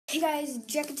Hey guys,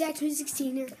 Jack Attack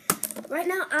 2016 here. Right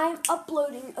now I'm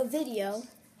uploading a video.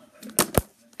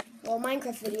 Well,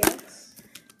 Minecraft video.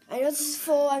 I know this is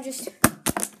full, I just...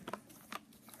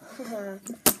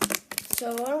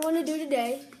 So what I want to do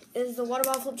today is the water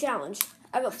bottle flip challenge.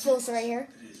 I have a Pulsar right here.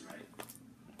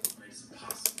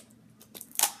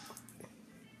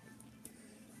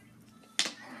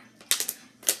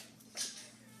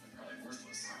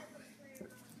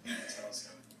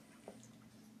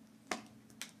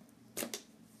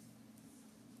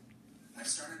 I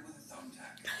started with a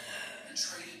thumbtack and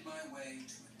traded my way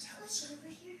to a telescope.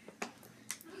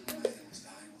 The most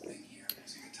valuable thing here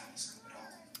isn't a telescope at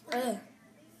all. It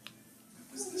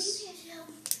was this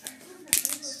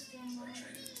magnificence. So I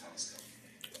traded the telescope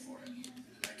for it.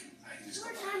 I can just go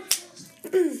behind the telescope.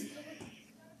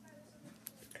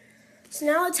 So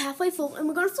now it's halfway full and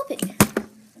we're going to flip it.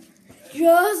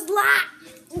 Just like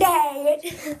that.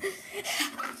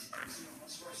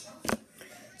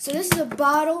 So this is a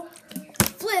bottle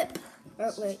flip.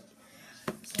 Oh, wait.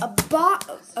 A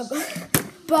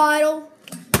bottle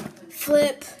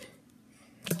flip.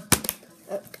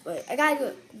 Wait, I gotta do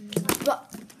it.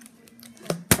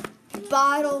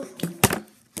 Bottle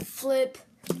flip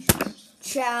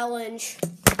challenge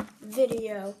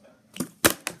video.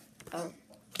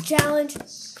 Challenge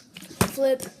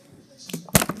flip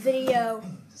video.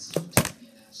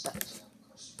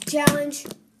 Challenge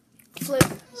flip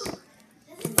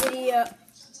video.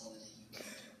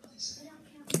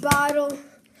 Bottle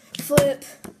flip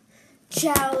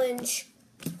challenge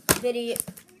video.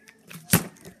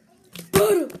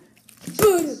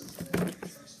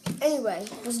 Anyway,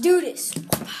 let's do this.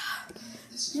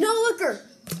 No looker.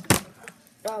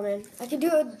 Oh man, I can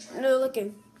do it. No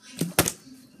looking.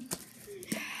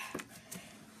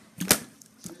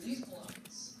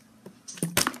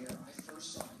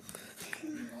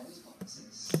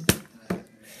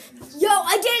 Yo,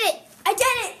 I did it! I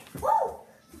did it! Woo!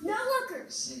 No looker.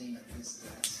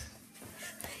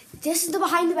 This is the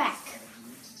behind the back.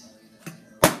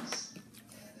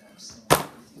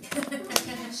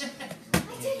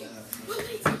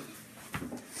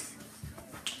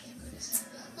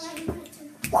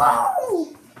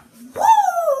 Whoa!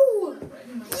 Woo!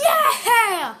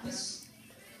 Yeah!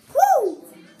 Woo!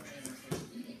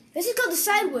 This is called the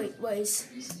sideways.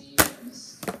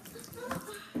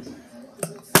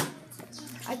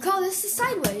 I call this the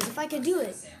sideways if I can do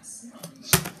it.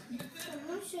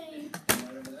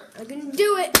 I can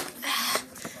do it.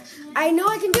 I know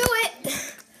I can do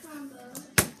it.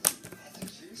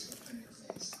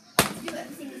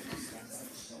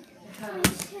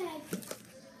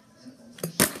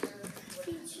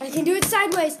 I can do it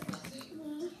sideways.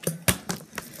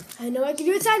 I know I can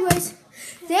do it sideways.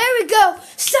 There we go.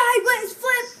 Sideways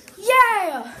flip.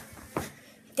 Yeah.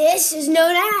 This is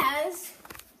known as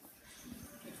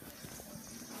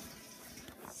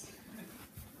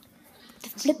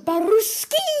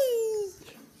Fliparuski!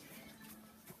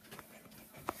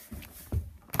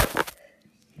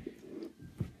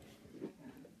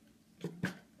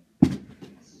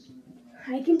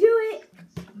 I can do it!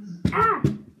 Ah!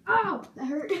 Oh! That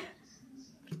hurt.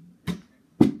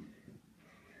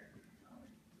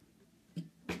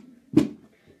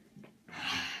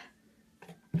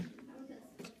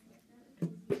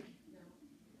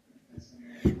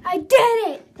 I did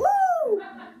it! Woo!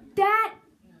 That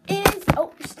is...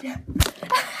 Oh, snap.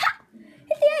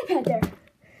 Hit the iPad there.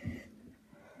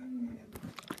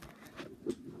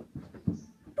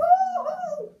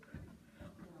 Woo-hoo!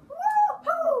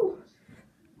 Woo-hoo!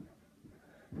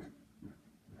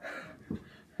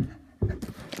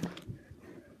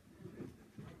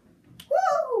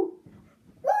 Woo!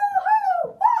 Woo-hoo!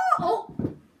 Woo! Oh!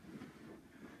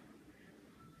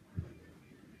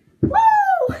 Woo!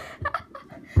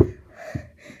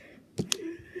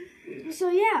 So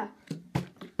yeah.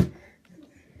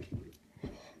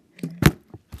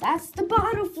 That's the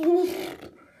bottle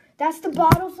flip. That's the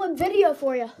bottle flip video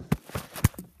for you.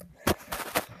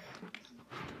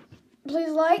 Please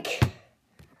like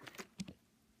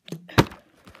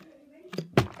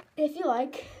if you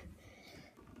like.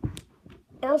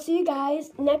 And I'll see you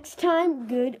guys next time.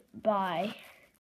 Goodbye.